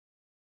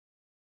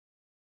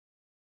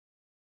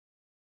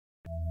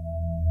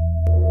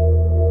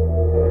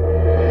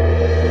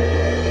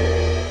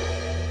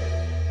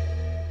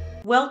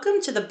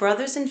Welcome to the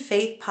Brothers in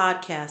Faith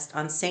podcast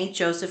on St.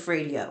 Joseph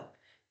Radio.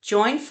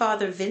 Join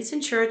Father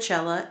Vincent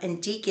Churchella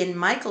and Deacon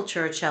Michael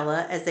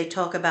Churchella as they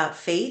talk about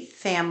faith,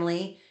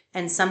 family,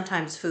 and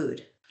sometimes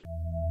food.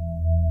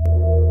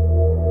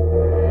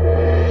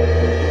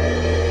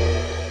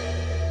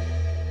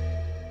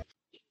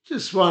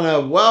 Just want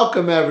to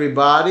welcome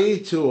everybody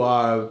to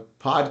our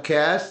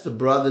podcast, The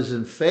Brothers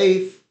in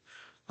Faith.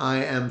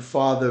 I am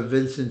Father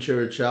Vincent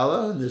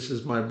Churchella, and this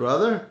is my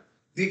brother,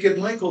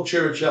 Deacon Michael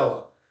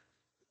Churchella.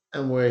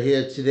 And we're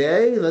here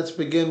today. Let's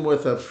begin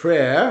with a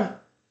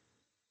prayer.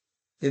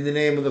 In the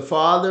name of the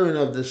Father, and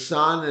of the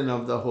Son, and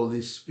of the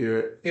Holy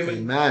Spirit. Amen.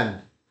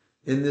 Amen.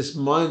 In this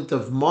month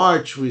of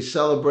March, we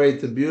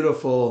celebrate the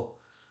beautiful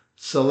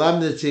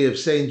solemnity of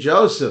St.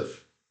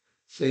 Joseph.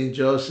 St.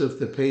 Joseph,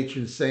 the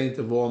patron saint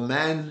of all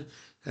men,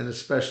 and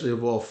especially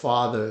of all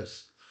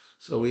fathers.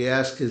 So we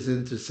ask his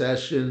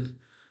intercession.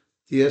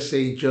 Dear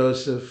St.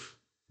 Joseph,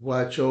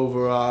 watch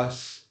over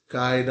us,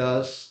 guide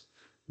us,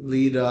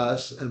 lead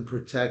us, and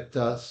protect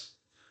us.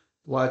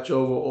 Watch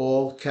over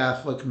all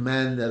Catholic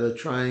men that are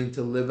trying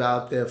to live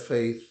out their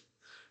faith,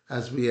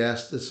 as we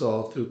ask this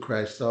all through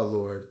Christ our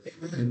Lord.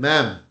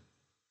 Amen.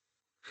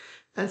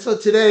 And so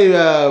today,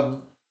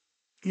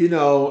 in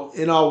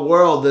our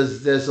world,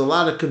 there's a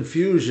lot of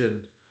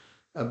confusion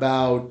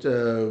about,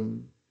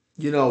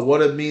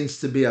 what it means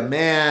to be a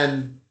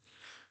man,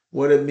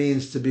 what it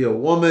means to be a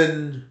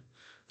woman.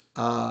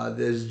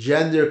 There's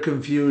gender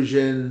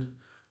confusion.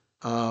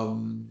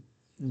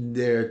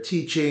 They're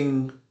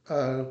teaching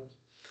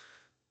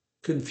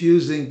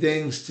confusing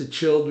things to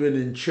children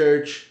in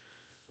church.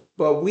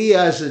 But we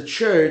as a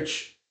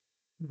church,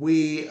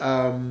 we,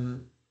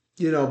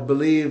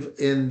 believe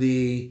in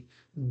the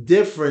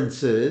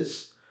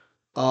differences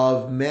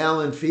of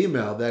male and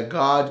female, that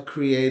God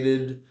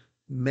created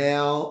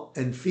male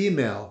and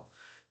female,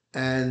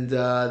 and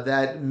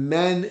that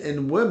men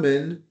and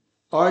women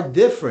are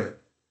different.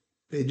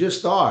 They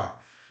just are.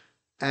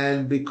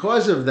 And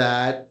because of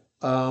that,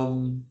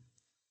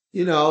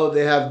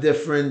 they have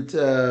different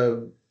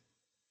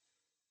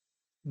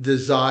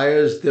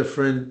desires,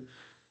 different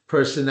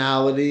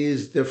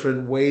personalities,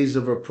 different ways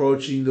of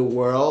approaching the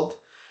world.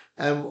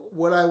 And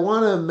what I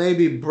want to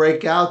maybe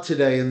break out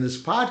today in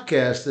this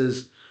podcast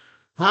is,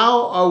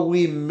 how are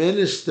we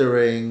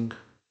ministering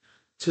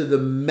to the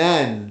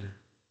men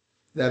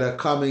that are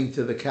coming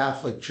to the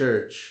Catholic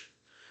Church?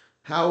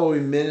 How are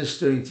we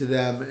ministering to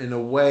them in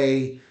a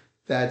way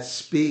that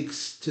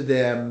speaks to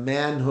their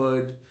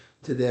manhood,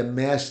 to their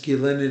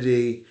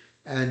masculinity,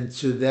 and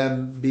to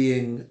them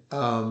being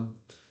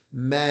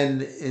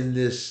men in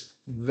this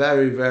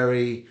very,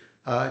 very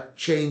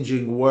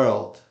changing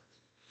world?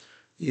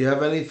 You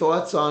have any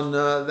thoughts on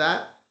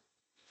that?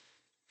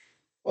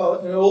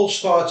 Well, it all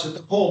starts at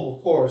the home,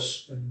 of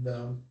course.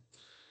 And,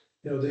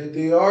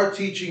 they are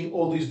teaching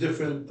all these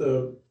different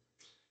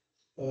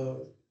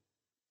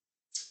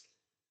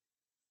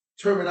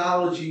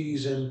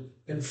terminologies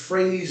and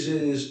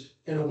phrases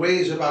and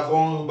ways about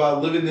going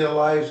about living their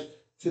lives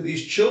to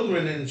these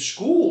children in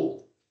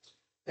school.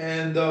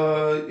 And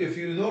if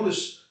you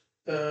notice,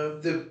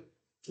 the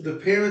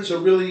parents are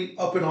really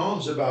up in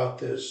arms about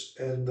this.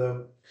 And,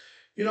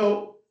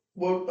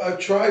 what I've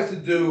tried to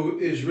do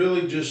is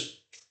really just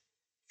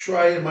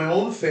try in my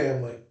own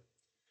family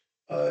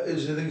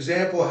is an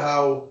example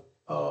how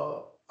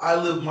I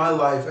live my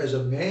life as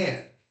a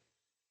man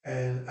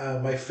and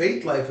my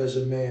faith life as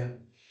a man.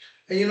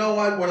 And you know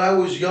what? When I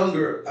was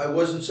younger, I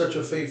wasn't such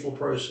a faithful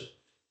person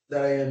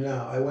that I am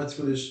now. I went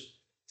through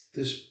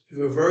this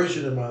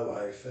reversion in my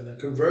life and a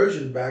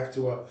conversion back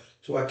to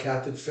our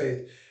Catholic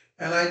faith.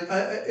 And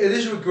it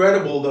is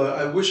regrettable, though.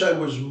 I wish I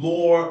was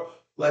more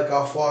like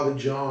our Father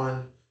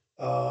John,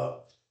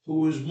 who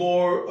was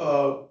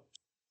more.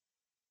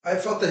 I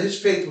felt that his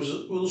faith was a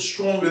little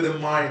stronger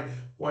than mine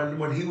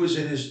when he was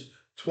in his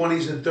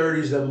 20s and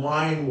 30s than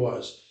mine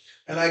was.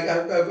 And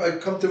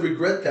I've come to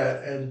regret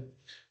that. And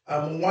I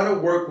want to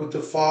work with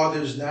the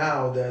fathers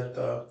now that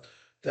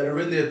are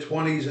in their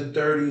 20s and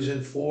 30s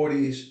and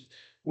 40s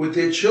with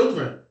their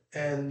children.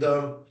 And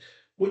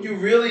what you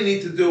really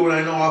need to do, and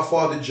I know our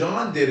Father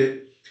John did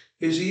it,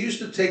 is he used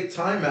to take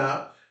time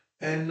out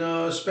and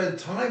spend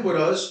time with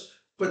us,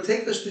 but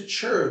take us to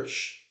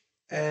church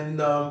and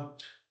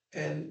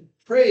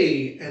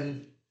pray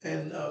and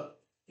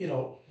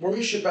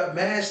worship at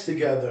Mass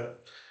together.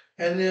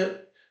 And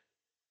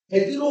I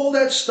did all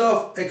that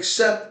stuff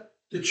except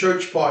the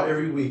church part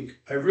every week.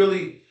 I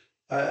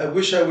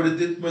wish I would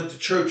have went to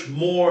church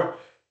more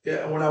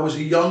when I was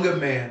a younger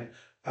man.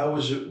 I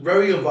was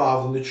very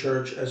involved in the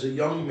church as a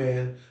young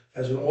man,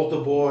 as an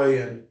altar boy,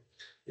 and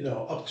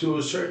up to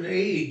a certain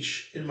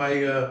age in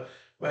my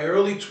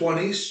early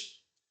 20s,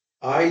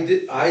 I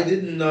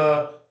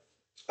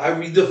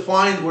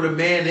redefined what a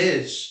man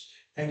is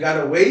and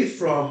got away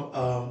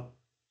from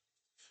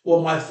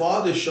what my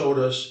father showed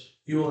us,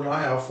 you and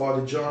I, our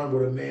Father John,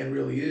 what a man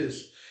really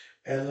is.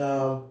 And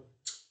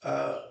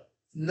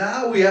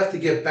now we have to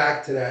get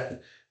back to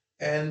that.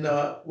 And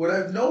what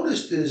I've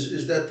noticed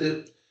is that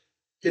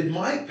in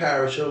my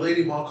parish, Our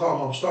Lady of Mount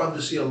Carmel, I'm starting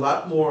to see a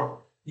lot more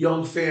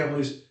young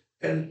families,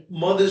 and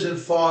mothers and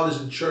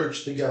fathers in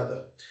church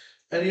together.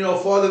 And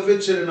Father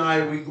Vincent and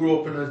I, we grew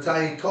up in an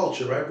Italian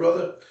culture, right,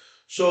 brother?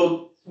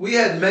 So we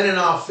had men in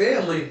our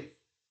family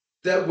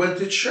that went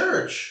to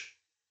church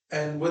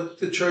and went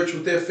to church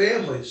with their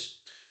families.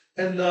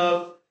 And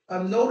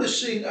I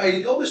noticed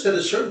at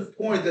a certain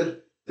point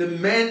that the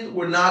men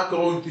were not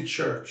going to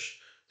church.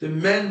 The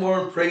men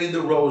weren't praying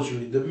the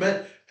rosary.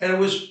 And it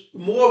was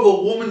more of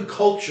a woman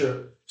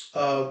culture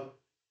at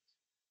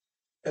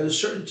a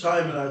certain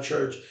time in our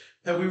church.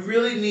 And we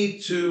really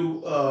need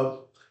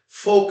to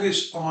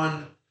focus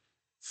on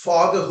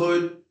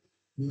fatherhood,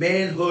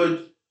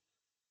 manhood,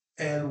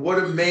 and what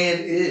a man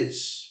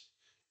is.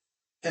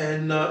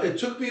 And it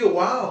took me a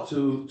while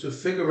to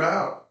figure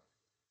out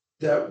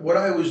that what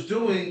I was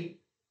doing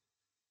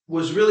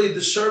was really a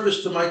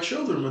disservice to my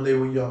children when they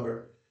were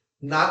younger.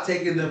 Not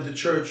taking them to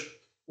church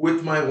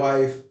with my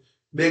wife,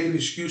 making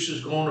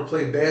excuses going to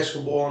play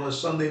basketball on a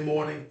Sunday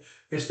morning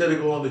instead of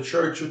going to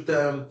church with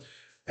them.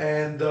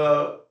 And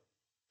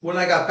when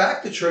I got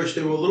back to church,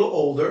 they were a little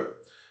older,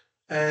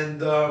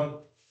 and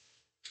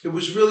it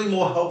was really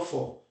more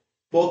helpful.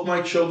 Both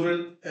my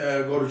children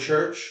go to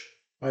church.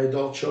 My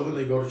adult children,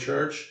 they go to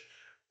church,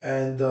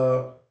 and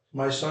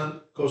my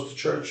son goes to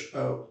church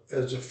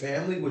as a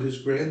family with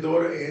his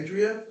granddaughter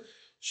Andrea.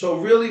 So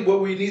really,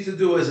 what we need to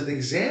do as an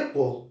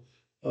example,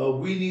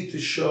 we need to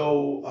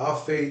show our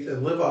faith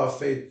and live our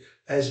faith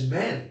as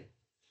men.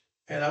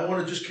 And I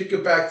want to just kick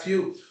it back to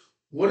you.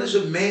 What is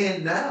a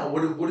man now?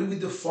 What do we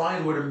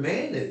define what a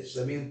man is?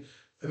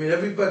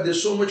 Everybody.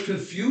 There's so much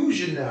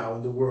confusion now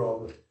in the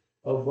world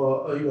of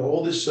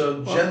all this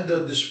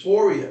gender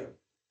dysphoria.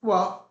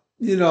 Well,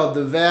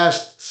 the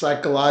vast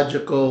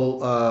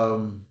psychological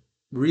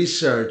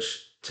research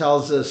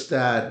tells us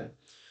that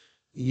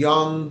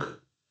young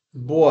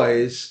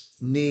boys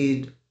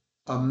need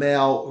a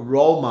male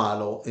role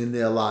model in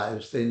their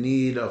lives. They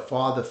need a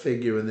father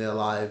figure in their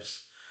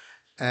lives.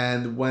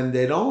 And when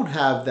they don't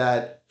have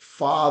that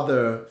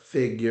father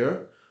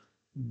figure,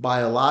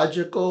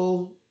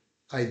 biological,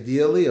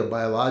 ideally a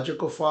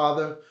biological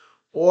father,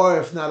 or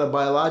if not a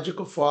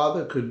biological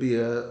father, could be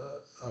a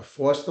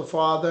foster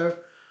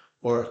father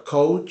or a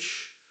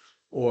coach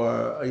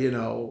or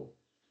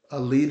a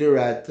leader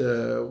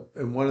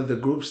in one of the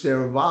groups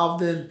they're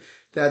involved in,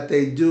 that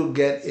they do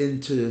get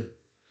into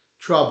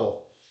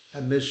trouble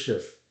and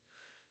mischief.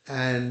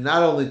 And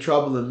not only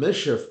trouble and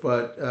mischief,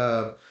 but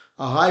a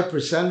high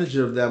percentage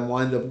of them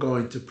wind up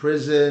going to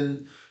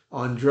prison,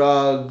 on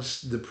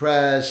drugs,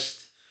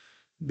 depressed,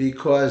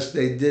 because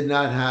they did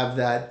not have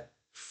that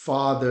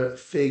father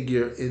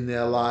figure in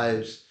their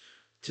lives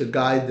to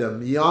guide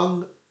them.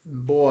 Young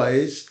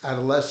boys,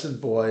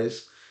 adolescent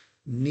boys,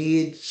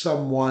 need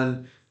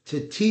someone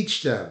to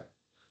teach them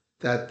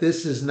that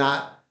this is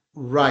not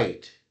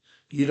right.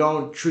 You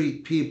don't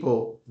treat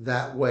people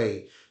that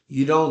way.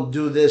 You don't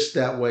do this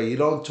that way. You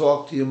don't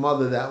talk to your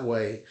mother that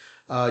way.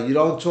 You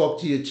don't talk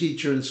to your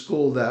teacher in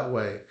school that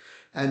way.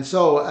 And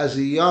so, as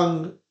a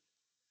young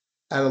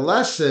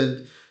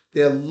adolescent,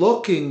 they're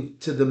looking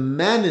to the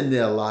men in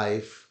their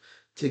life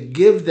to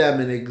give them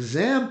an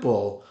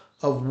example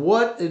of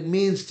what it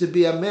means to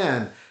be a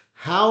man.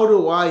 How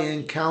do I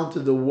encounter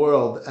the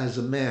world as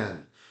a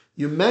man?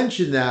 You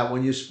mentioned that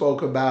when you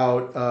spoke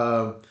about,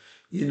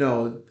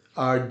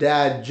 our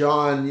dad,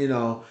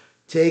 John,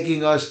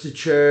 taking us to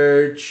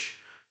church,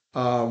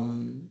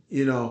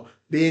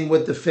 being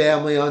with the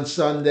family on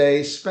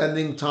Sunday,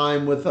 spending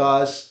time with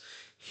us.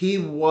 He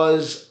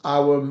was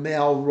our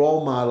male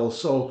role model.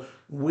 So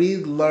we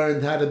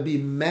learned how to be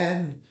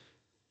men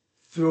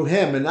through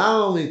him. And not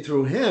only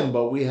through him,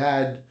 but we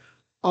had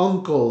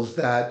uncles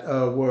that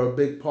were a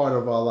big part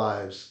of our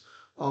lives.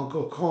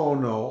 Uncle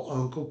Kono,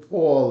 Uncle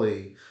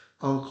Paulie,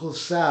 Uncle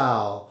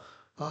Sal,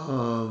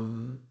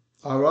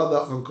 our other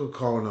Uncle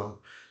Kono.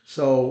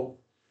 So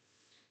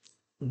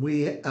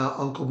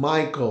Uncle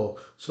Michael.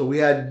 So we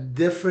had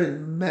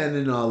different men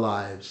in our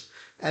lives.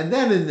 And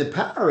then in the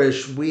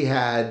parish, we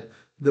had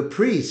the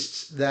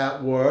priests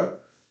that were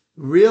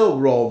real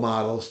role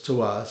models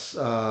to us.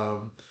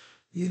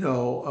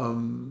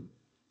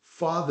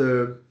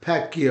 Father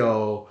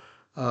Pecchio,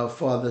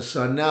 Father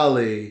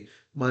Sarnelli,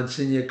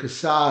 Monsignor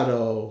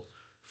Casado,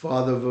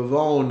 Father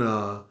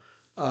Vivona,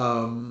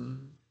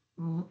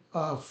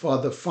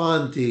 Father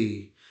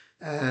Fonti,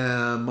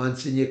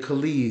 Monsignor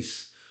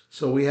Calise.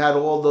 So we had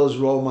all those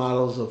role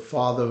models of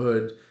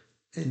fatherhood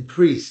and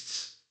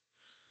priests.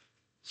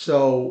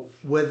 So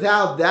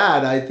without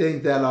that, I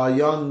think that our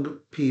young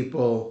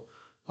people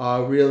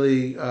are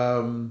really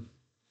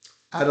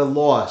at a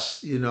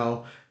loss,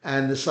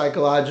 and the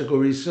psychological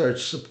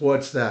research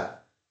supports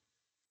that.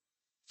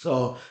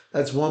 So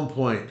that's one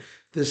point.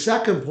 The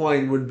second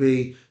point would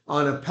be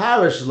on a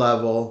parish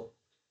level.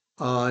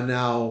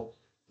 Now,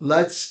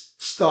 let's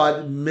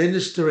start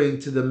ministering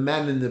to the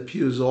men in the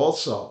pews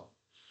also.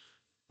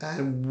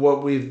 And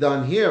what we've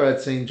done here at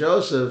St.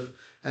 Joseph,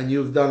 and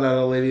you've done at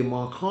Our Lady of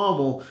Mount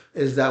Carmel,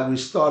 is that we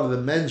started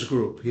a men's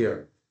group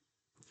here.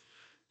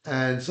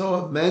 And so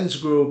a men's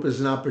group is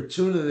an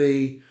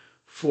opportunity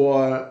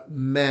for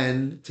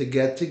men to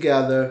get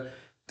together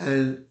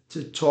and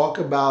to talk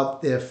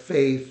about their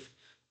faith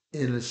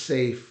in a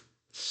safe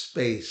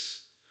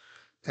space.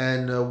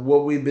 And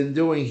what we've been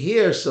doing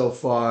here so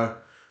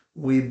far,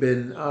 we've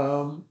been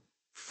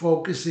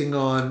focusing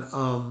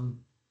on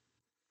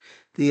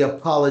the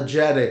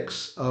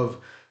apologetics of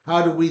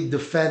how do we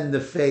defend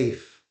the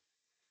faith.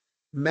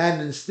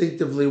 Men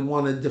instinctively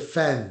want to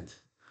defend,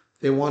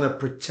 they want to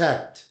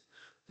protect,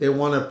 they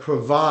want to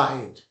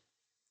provide.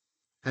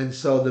 And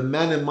so the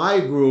men in my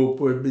group,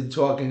 we've been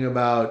talking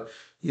about,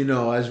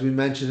 as we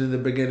mentioned in the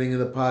beginning of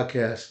the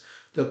podcast,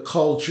 the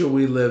culture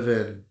we live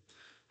in,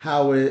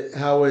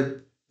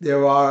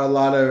 there are a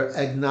lot of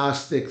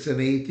agnostics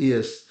and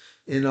atheists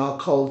in our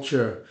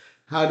culture.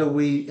 How do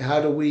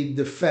we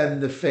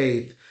defend the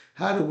faith?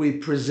 How do we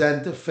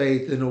present the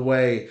faith in a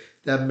way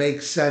that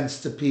makes sense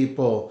to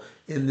people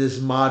in this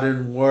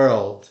modern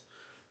world?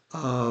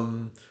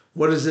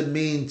 What does it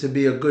mean to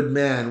be a good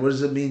man? What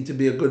does it mean to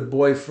be a good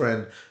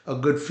boyfriend, a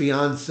good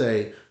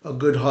fiance, a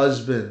good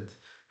husband?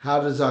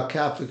 How does our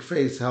Catholic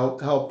faith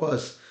help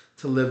us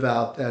to live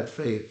out that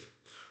faith?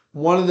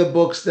 One of the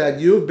books that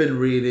you've been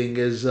reading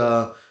is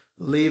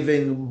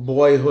Leaving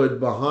Boyhood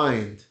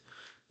Behind.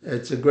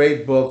 It's a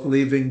great book,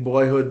 Leaving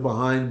Boyhood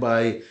Behind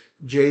by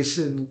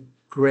Jason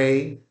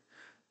Gray.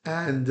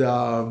 And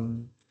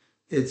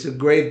it's a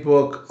great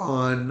book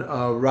on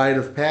rite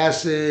of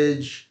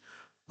passage,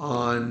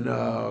 on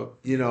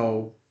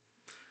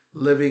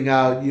living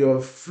out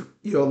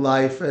your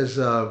life as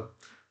a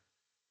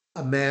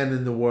man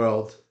in the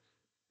world.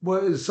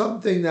 Was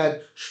something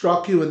that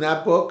struck you in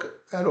that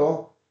book at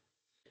all?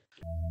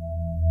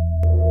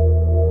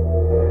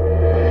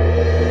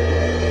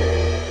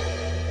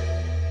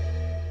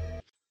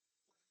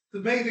 The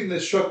main thing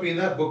that struck me in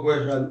that book,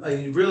 where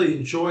I really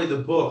enjoy the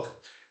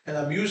book, and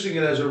I'm using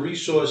it as a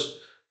resource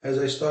as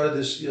I started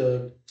this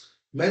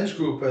men's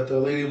group at the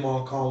Lady of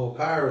Mount Carmel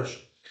Parish,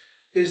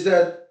 is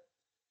that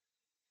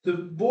the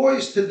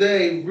boys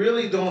today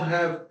really don't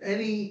have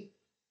any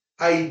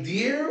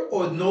idea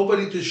or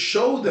nobody to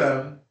show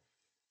them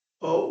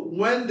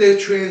when they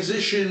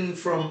transition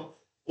from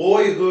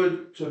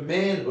boyhood to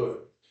manhood.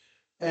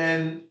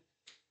 And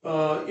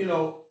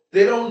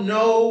they don't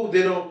know,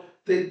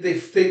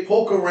 they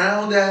poke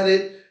around at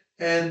it.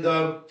 And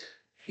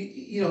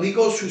he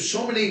goes through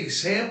so many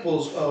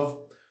examples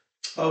of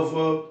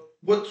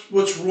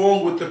what's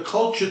wrong with the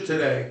culture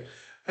today.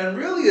 And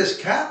really, as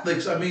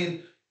Catholics,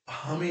 the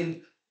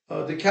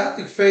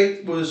Catholic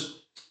faith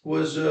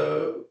was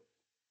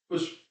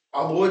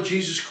our Lord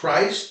Jesus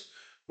Christ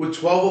with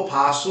 12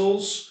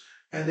 apostles,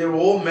 and they were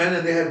all men,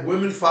 and they had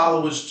women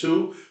followers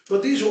too.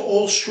 But these were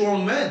all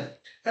strong men.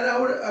 And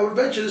I would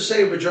venture to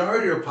say a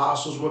majority of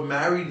apostles were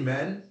married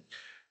men,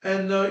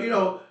 and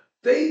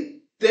they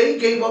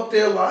gave up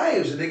their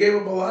lives, and they gave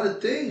up a lot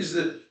of things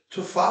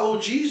to follow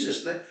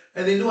Jesus, and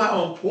they knew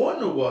how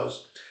important it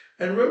was.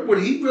 And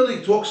what he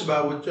really talks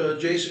about, what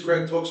Jason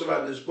Craig talks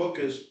about in this book,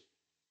 is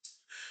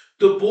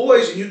the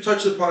boys, and you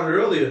touched upon it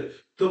earlier,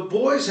 the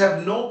boys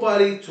have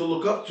nobody to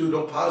look up to,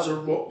 no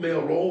positive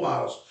male role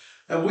models.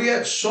 And we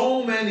had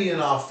so many in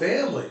our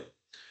family.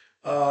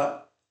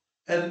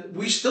 And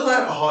we still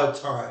had a hard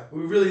time.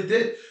 We really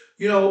did.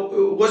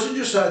 It wasn't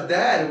just our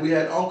dad. We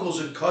had uncles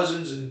and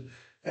cousins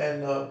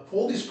and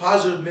all these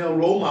positive male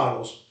role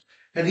models.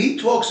 And he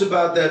talks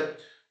about that.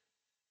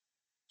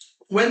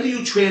 When do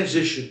you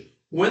transition?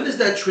 When does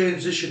that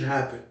transition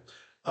happen?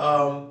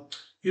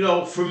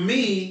 For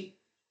me,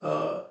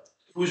 it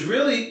was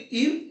really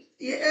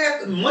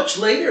much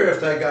later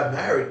after I got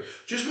married.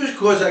 Just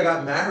because I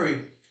got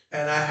married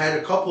and I had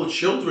a couple of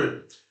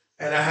children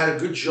and I had a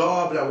good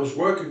job and I was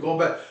working, going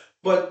back,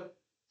 but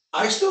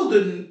I still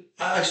didn't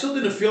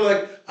feel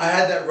like I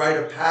had that rite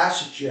of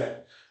passage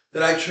yet,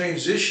 that I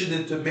transitioned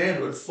into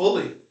manhood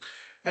fully.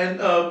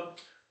 And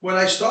when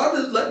I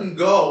started letting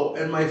go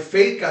and my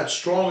faith got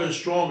stronger and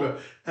stronger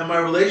and my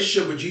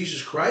relationship with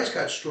Jesus Christ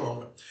got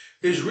stronger,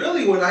 is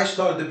really when I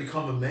started to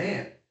become a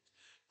man.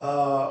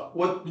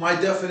 What my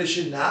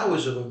definition now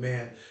is of a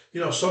man,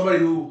 somebody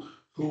who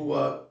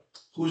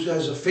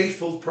has a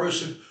faithful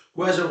person,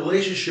 who has a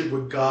relationship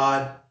with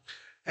God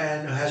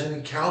and has an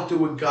encounter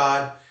with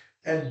God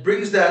and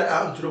brings that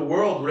out into the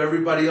world with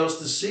everybody else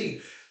to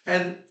see,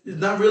 and is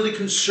not really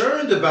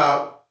concerned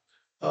about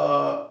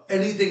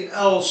anything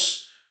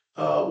else,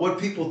 what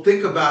people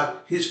think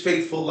about his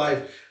faithful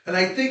life. And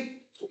I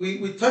think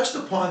we touched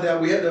upon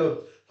that. We had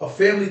a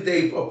family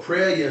day of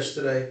prayer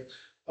yesterday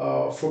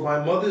for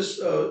my mother's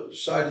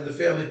side of the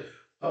family,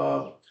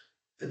 the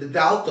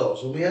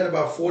Daltos, and we had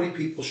about 40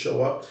 people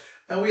show up.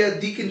 And we had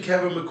Deacon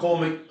Kevin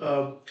McCormick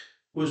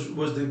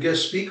was the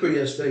guest speaker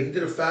yesterday. He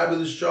did a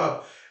fabulous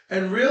job.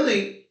 And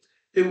really,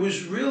 it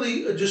was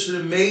really just an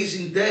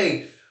amazing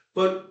day.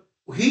 But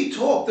he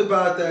talked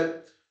about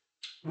that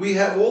we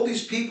have all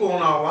these people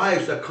in our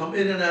lives that come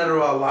in and out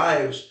of our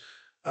lives.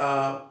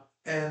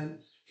 And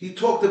he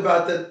talked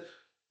about that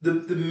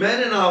the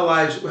men in our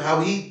lives,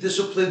 how he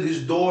disciplined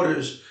his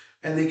daughters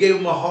and they gave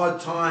him a hard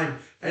time.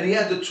 And he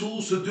had the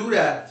tools to do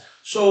that.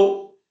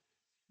 So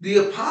the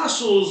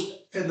apostles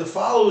and the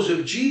followers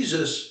of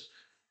Jesus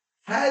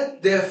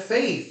had their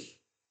faith.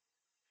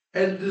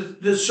 And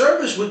the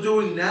service we're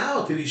doing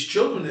now to these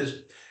children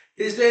is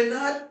they're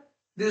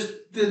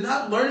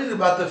not learning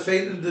about the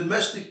faith in the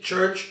domestic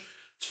church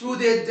through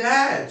their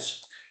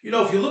dads. You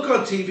know, if you look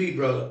on TV,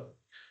 brother,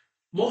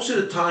 most of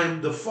the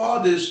time the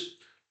fathers,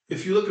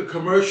 if you look at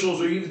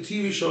commercials or even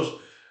TV shows,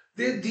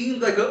 they're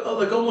deemed like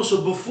almost a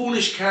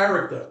buffoonish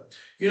character.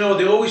 You know,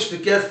 they're always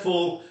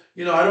forgetful.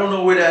 You know, I don't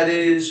know where that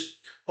is.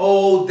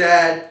 Oh,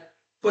 dad.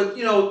 But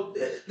you know,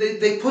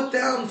 they put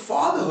down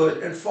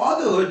fatherhood, and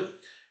fatherhood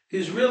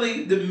is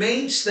really the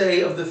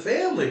mainstay of the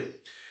family.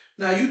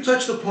 Now, you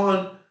touched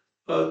upon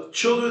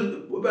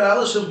children,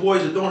 adolescent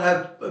boys that don't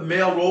have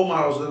male role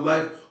models in their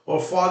life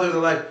or father in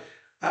their life.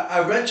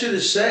 I venture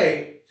to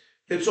say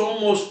it's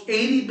almost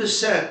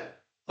 80%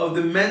 of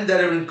the men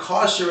that are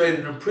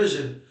incarcerated in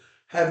prison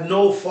have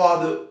no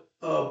father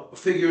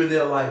figure in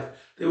their life.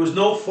 There was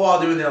no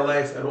father in their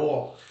life at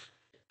all.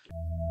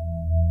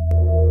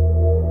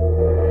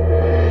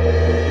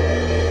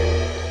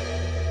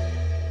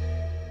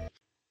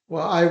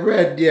 Well, I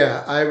read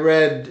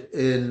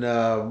in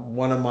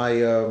one of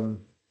my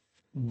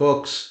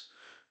books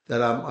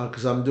that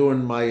because I'm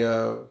doing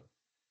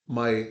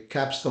my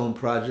capstone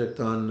project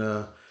on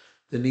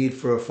the need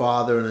for a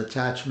father and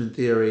attachment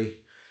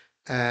theory,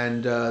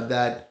 and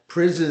that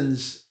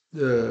prisons,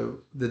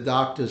 the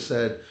doctor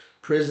said,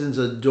 prisons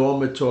are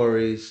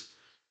dormitories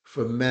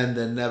for men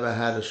that never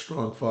had a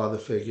strong father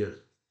figure.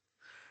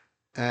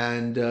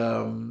 And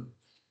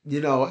you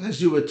know,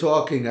 as you were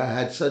talking, I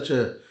had such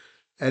an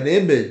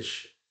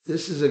image.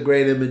 This is a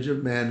great image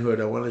of manhood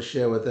I want to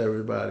share with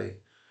everybody.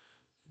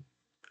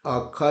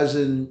 Our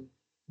cousin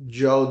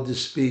Joe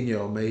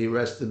Despino, may he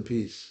rest in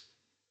peace,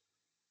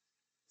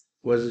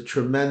 was a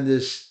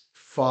tremendous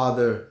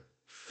father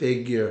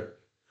figure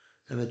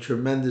and a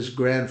tremendous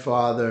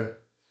grandfather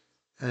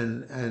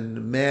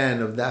and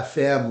man of that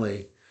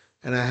family.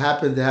 And I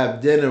happened to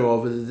have dinner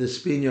over the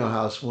Despino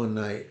house one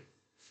night.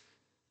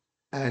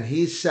 And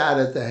he sat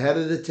at the head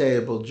of the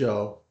table,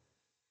 Joe.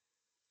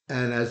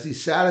 And as he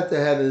sat at the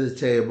head of the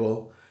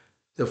table,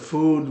 the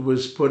food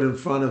was put in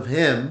front of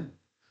him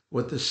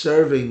with the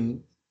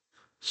serving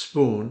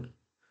spoon.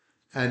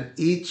 And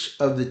each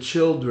of the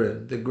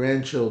children, the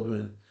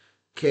grandchildren,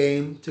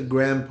 came to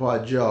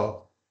Grandpa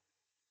Joe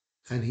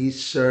and he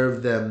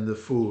served them the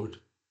food.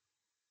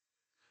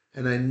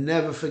 And I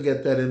never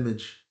forget that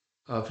image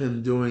of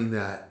him doing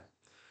that.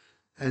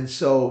 And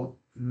so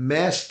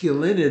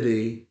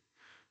masculinity,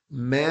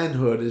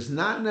 manhood is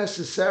not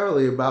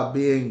necessarily about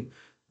being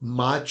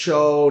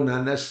macho,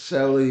 not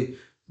necessarily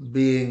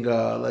being,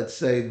 let's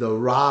say, The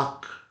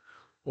Rock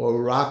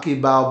or Rocky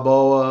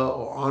Balboa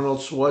or Arnold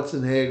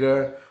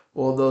Schwarzenegger,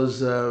 all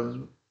those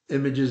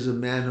images of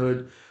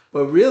manhood.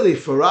 But really,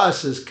 for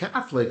us as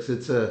Catholics,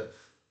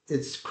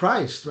 it's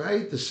Christ,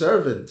 right? The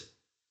servant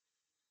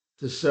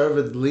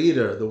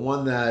leader, the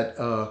one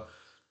that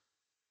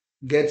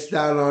gets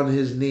down on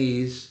his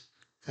knees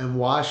and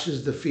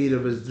washes the feet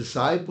of his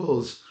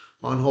disciples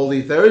on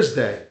Holy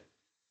Thursday.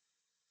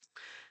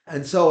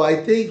 And so I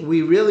think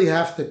we really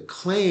have to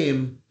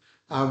claim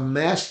our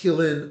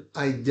masculine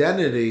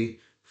identity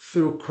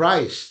through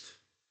Christ.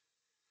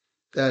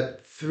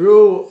 That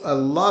through a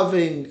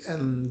loving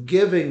and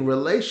giving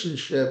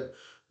relationship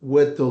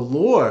with the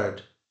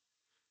Lord,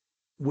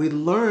 we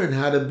learn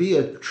how to be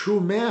a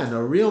true man,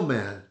 a real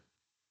man.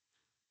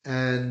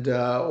 And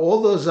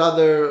all those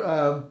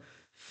other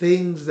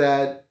things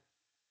that,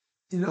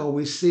 you know,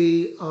 we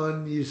see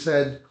on, you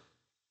said,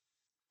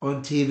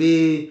 on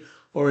TV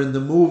or in the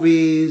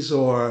movies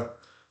or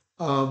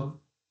um,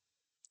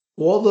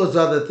 all those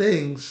other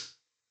things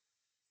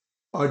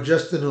are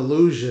just an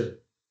illusion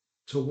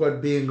to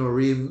what being a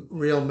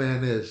real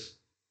man is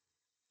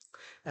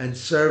and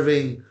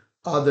serving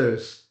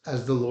others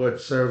as the Lord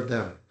served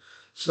them.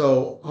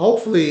 So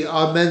hopefully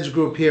our men's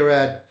group here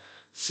at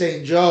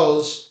St.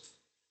 Joe's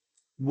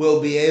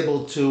will be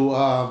able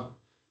to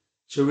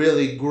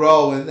really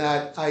grow in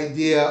that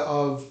idea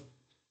of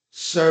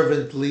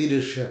servant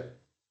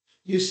leadership.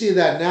 You see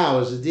that now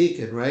as a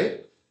deacon,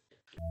 right?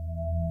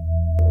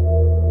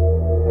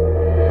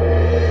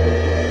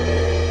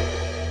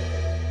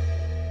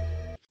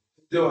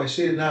 Do I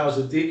see it now as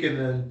a deacon,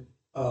 and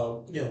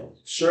you know,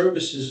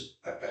 services.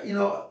 You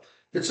know,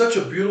 it's such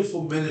a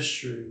beautiful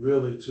ministry,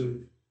 really,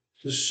 to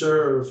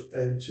serve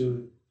and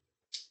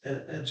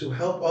and to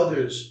help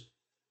others.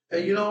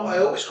 And you know, I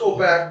always go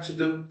back to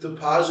the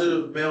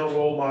positive male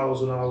role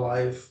models in our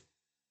life.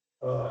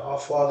 Our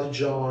father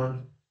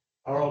John,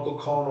 our uncle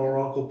Cono, our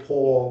uncle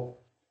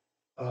Paul,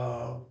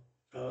 uh,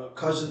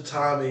 cousin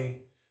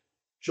Tommy,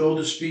 Joe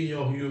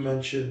Despino, who you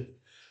mentioned,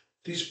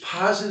 these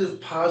positive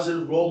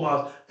role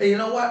models. And you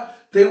know what?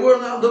 They were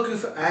not looking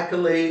for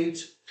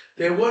accolades.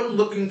 They weren't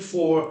looking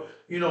for,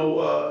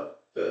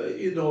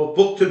 a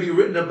book to be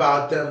written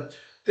about them.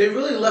 They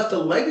really left a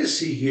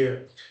legacy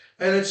here.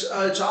 And it's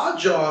our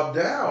job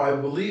now, I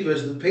believe,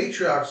 as the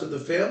patriarchs of the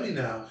family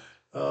now,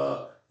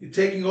 you're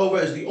taking over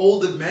as the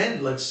older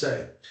men, let's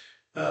say,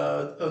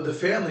 of the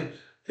family,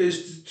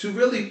 is to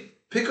really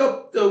pick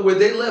up where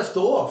they left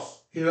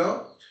off.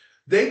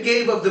 They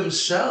gave of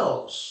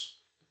themselves.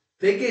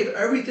 They gave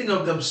everything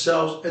of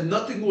themselves, and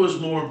nothing was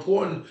more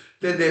important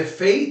than their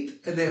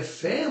faith and their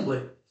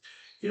family.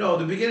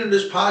 The beginning of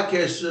this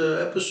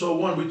podcast, episode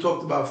 1, we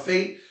talked about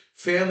faith,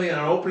 family, and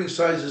our opening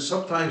sides and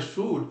sometimes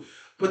food.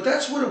 But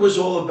that's what it was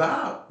all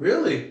about,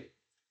 really.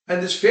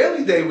 And this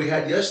family day we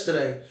had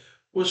yesterday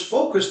was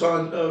focused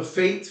on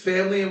faith,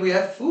 family, and we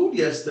had food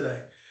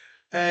yesterday.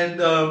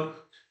 And,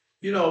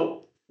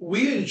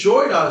 we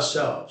enjoyed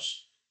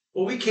ourselves.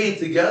 Well, we came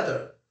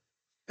together.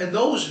 And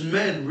those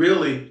men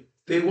really,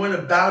 they went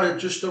about it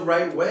just the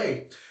right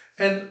way.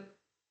 And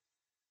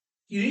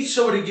you need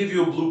somebody to give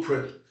you a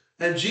blueprint.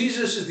 And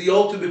Jesus is the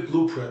ultimate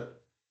blueprint.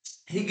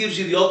 He gives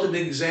you the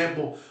ultimate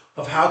example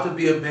of how to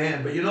be a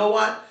man. But you know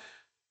what?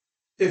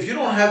 If you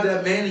don't have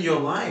that man in your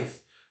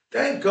life,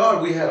 thank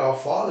God we had our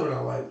father in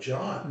our life,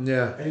 John.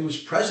 Yeah. And he was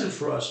present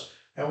for us.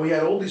 And we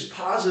had all these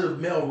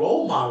positive male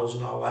role models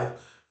in our life.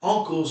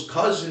 Uncles,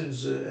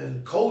 cousins,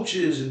 and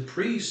coaches and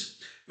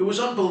priests. It was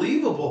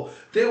unbelievable.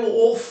 They were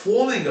all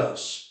forming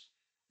us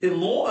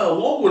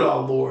along with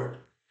our Lord.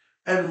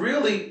 And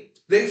really,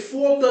 they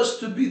formed us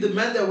to be the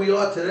men that we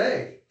are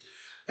today.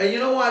 And you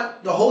know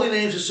what? The Holy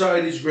Name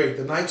Society is great.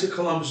 The Knights of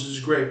Columbus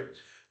is great.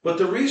 But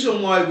the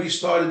reason why we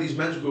started these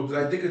men's groups, and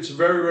I think it's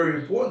very,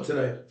 very important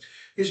today,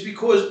 is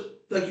because,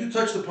 like you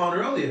touched upon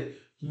earlier,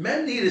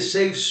 men need a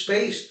safe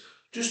space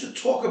just to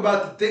talk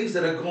about the things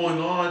that are going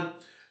on.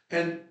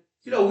 And,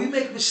 we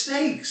make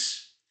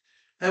mistakes.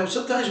 And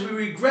sometimes we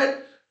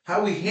regret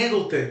how we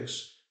handle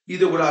things,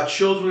 either with our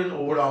children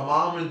or with our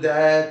mom and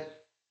dad,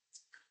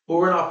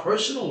 or in our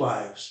personal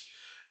lives.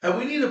 And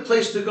we need a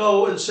place to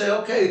go and say,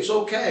 okay, it's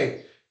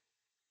okay.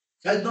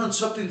 I've done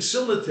something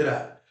similar to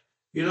that,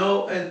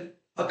 and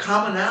a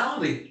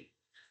commonality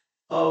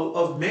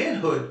of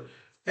manhood.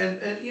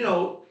 And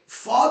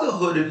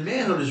fatherhood and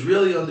manhood is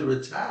really under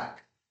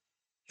attack.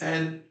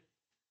 And,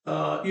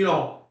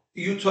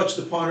 you touched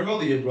upon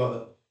earlier,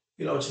 brother.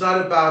 It's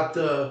not about,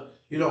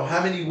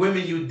 how many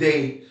women you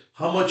date,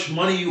 how much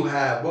money you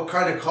have, what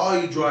kind of car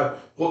you drive,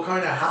 what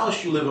kind of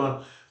house you live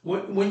on.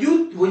 When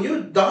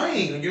you're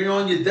dying and you're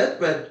on your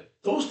deathbed,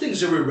 those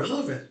things are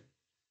irrelevant.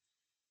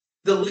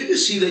 The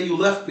legacy that you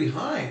left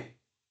behind,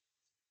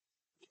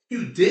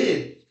 you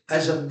did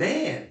as a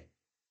man,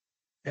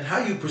 and how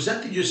you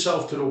presented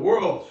yourself to the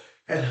world,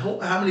 and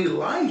how many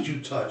lives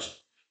you touched,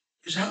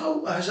 is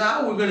how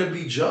we're going to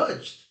be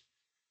judged.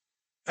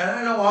 And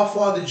I know our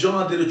Father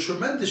John did a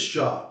tremendous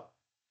job,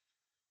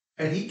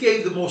 and he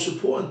gave the most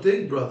important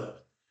thing, brother.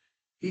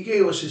 He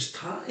gave us his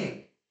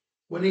time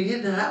when he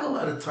didn't have a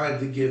lot of time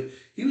to give.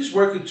 He was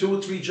working 2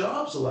 or 3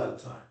 jobs a lot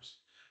of times.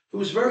 It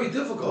was very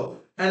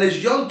difficult. And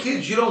as young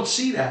kids, you don't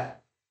see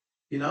that.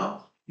 You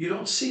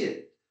don't see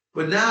it.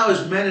 But now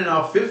as men in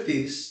our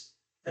 50s,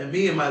 and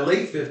me in my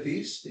late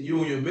 50s, and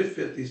you in your mid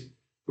 50s,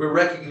 we're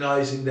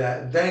recognizing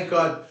that. And thank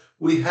God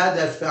we had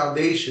that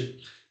foundation.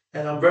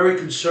 And I'm very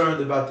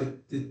concerned about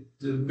the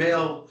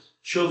male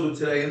children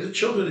today, and the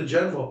children in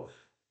general,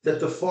 that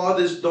the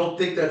fathers don't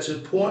think that's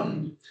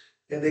important,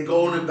 and they're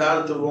going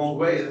about it the wrong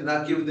way. They're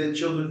not giving their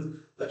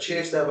children a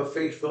chance to have a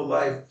faith-filled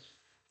life.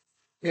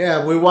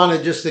 Yeah, we want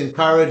to just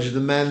encourage the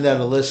men that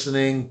are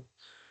listening.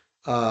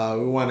 We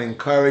want to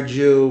encourage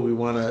you. We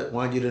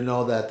want you to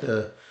know that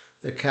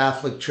the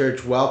Catholic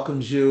Church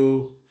welcomes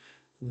you.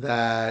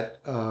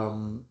 That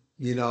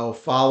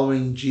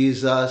following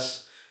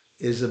Jesus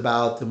is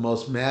about the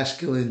most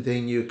masculine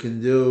thing you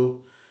can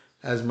do.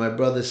 As my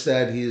brother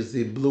said, he is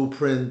the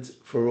blueprint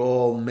for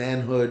all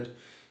manhood.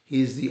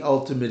 He's the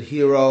ultimate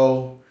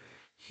hero.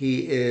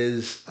 He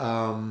is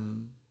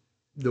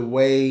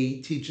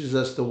teaches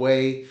us the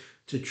way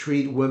to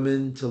treat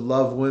women, to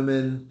love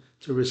women,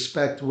 to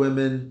respect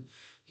women.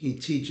 He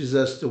teaches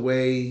us the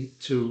way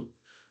to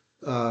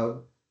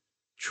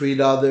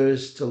treat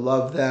others, to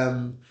love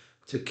them,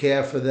 to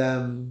care for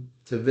them,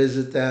 to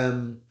visit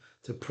them,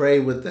 to pray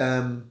with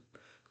them,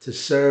 to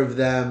serve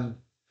them.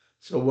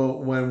 So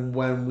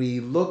when we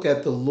look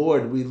at the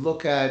Lord, we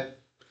look at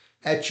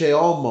ecce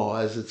homo,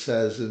 as it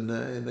says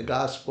in the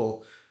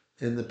gospel,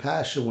 in the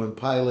Passion, when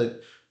Pilate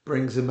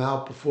brings him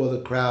out before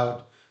the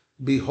crowd.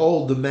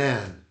 Behold the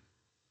man.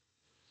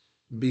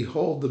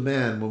 Behold the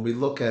man. When we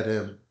look at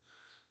him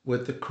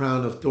with the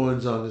crown of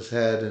thorns on his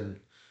head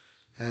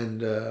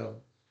and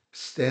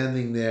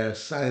standing there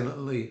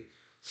silently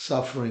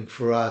suffering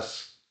for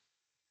us.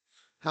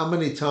 How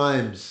many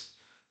times,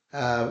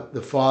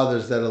 the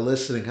fathers that are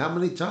listening, how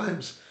many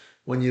times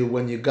when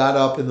you got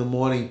up in the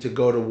morning to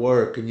go to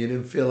work and you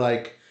didn't feel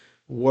like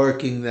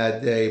working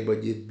that day,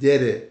 but you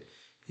did it,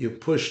 you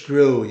pushed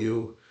through,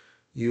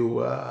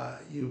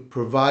 you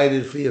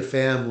provided for your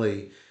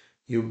family,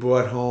 you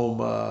brought home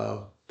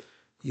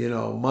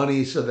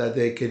money so that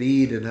they could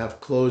eat and have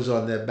clothes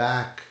on their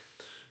back.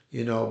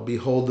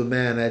 Behold the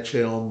man,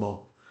 ecce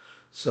homo.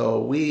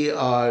 So we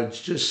are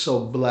just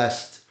so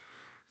blessed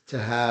to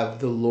have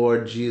the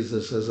Lord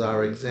Jesus as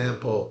our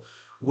example.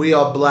 We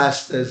are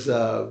blessed as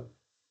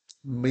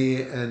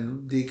me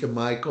and Deacon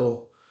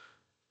Michael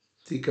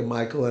Deacon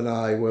Michael and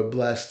I were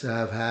blessed to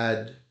have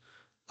had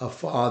a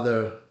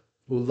father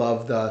who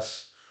loved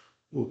us,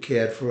 who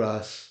cared for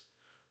us,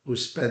 who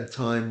spent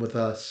time with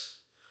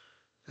us.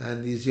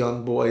 And these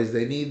young boys,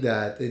 they need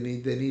that. They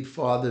need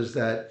fathers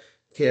that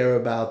care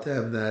about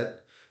them,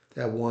 that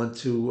want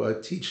to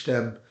teach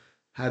them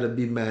how to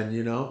be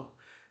men.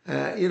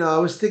 I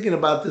was thinking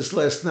about this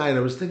last night.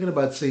 I was thinking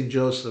about Saint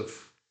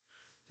Joseph.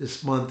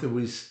 This month that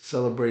we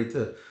celebrate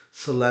the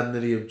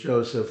solemnity of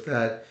Joseph.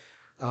 That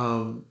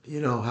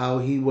how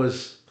he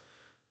was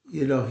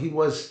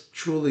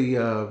truly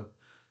a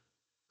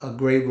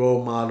great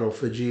role model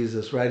for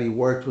Jesus. Right? He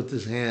worked with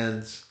his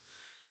hands.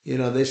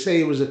 They say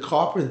he was a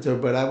carpenter,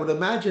 but I would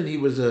imagine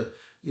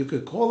you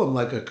could call him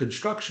like a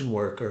construction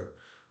worker,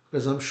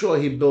 because I'm sure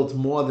he built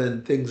more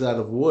than things out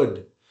of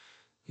wood.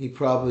 He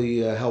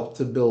probably helped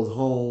to build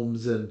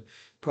homes and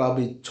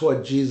probably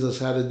taught Jesus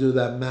how to do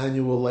that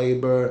manual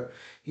labor.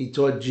 He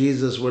taught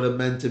Jesus what it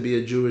meant to be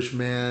a Jewish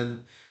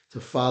man, to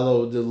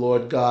follow the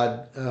Lord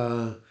God,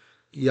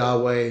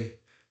 Yahweh,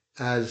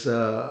 as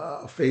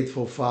a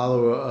faithful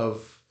follower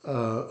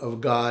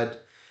of God.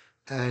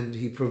 And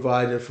he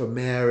provided for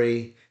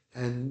Mary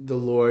and the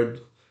Lord,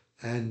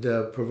 and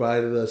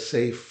provided a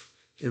safe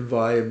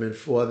environment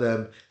for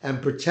them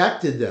and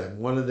protected them.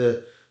 One of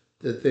the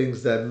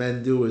things that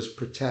men do is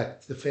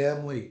protect the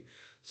family.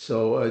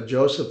 So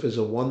Joseph is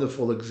a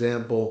wonderful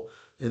example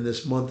in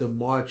this month of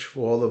March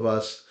for all of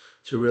us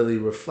to really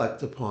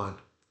reflect upon.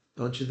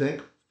 Don't you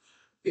think?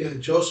 Yeah,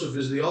 Joseph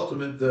is the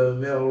ultimate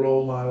male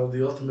role model,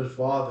 the ultimate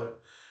father.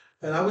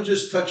 And I would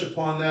just touch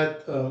upon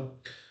that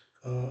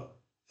uh,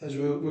 as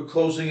we're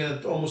closing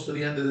in almost to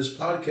the end of this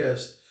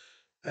podcast.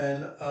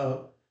 And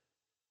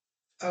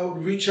I would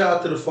reach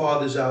out to the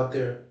fathers out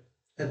there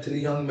and to the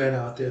young men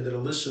out there that are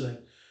listening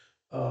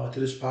to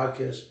this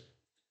podcast.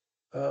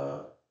 Uh,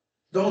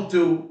 don't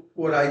do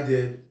what I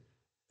did.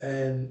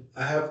 And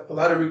I have a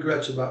lot of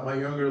regrets about my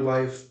younger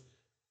life.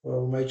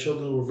 When my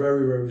children were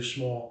very, very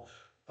small.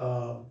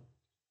 Um,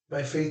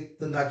 my faith,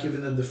 not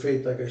giving them the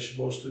faith like I was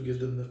supposed to give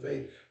them the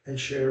faith and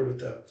share it with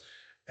them.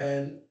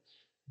 And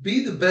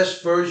be the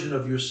best version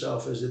of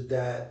yourself as a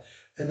dad.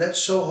 And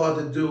that's so hard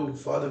to do.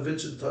 Father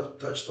Vincent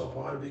touched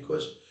upon it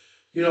because,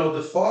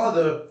 the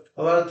father,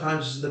 a lot of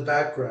times, is in the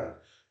background.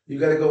 You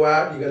got to go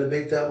out, you got to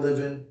make that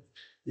living,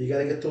 you got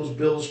to get those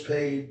bills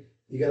paid,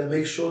 you got to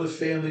make sure the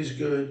family's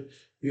good,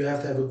 you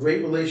have to have a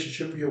great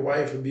relationship with your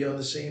wife and be on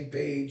the same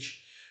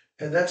page.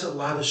 And that's a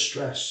lot of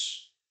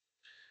stress.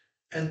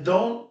 And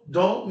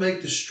don't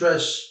make the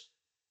stress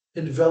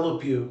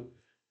envelop you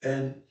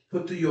and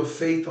put your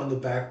faith on the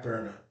back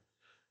burner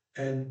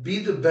and be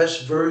the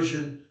best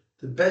version,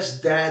 the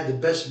best dad, the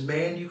best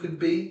man you can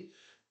be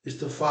is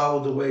to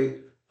follow the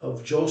way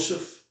of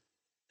Joseph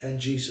and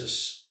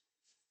Jesus.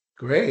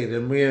 Great.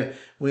 And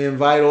we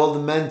invite all the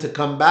men to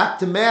come back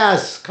to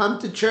Mass, come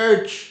to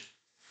church,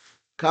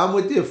 come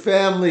with your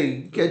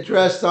family, get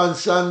dressed on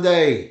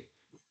Sunday.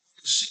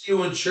 See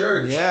you in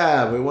church.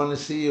 Yeah, we want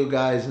to see you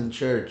guys in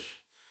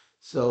church.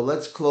 So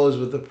let's close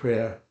with a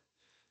prayer.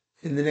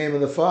 In the name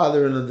of the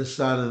Father, and of the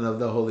Son, and of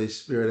the Holy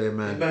Spirit,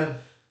 amen. Amen.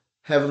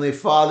 Heavenly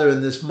Father,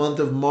 in this month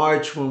of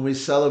March, when we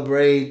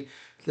celebrate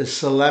the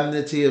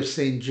solemnity of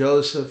Saint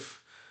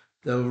Joseph,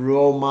 the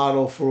role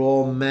model for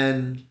all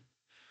men,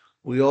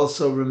 we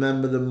also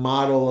remember the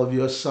model of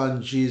your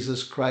Son,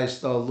 Jesus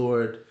Christ our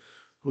Lord,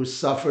 who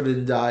suffered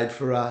and died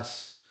for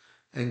us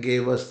and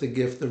gave us the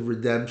gift of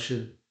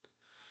redemption.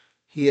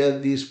 Hear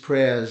these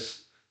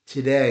prayers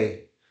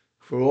today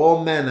for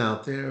all men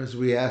out there as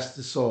we ask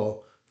this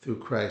all through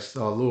Christ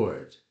our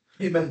Lord.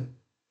 Amen.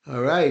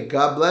 All right.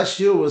 God bless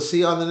you. We'll see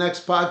you on the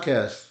next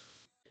podcast.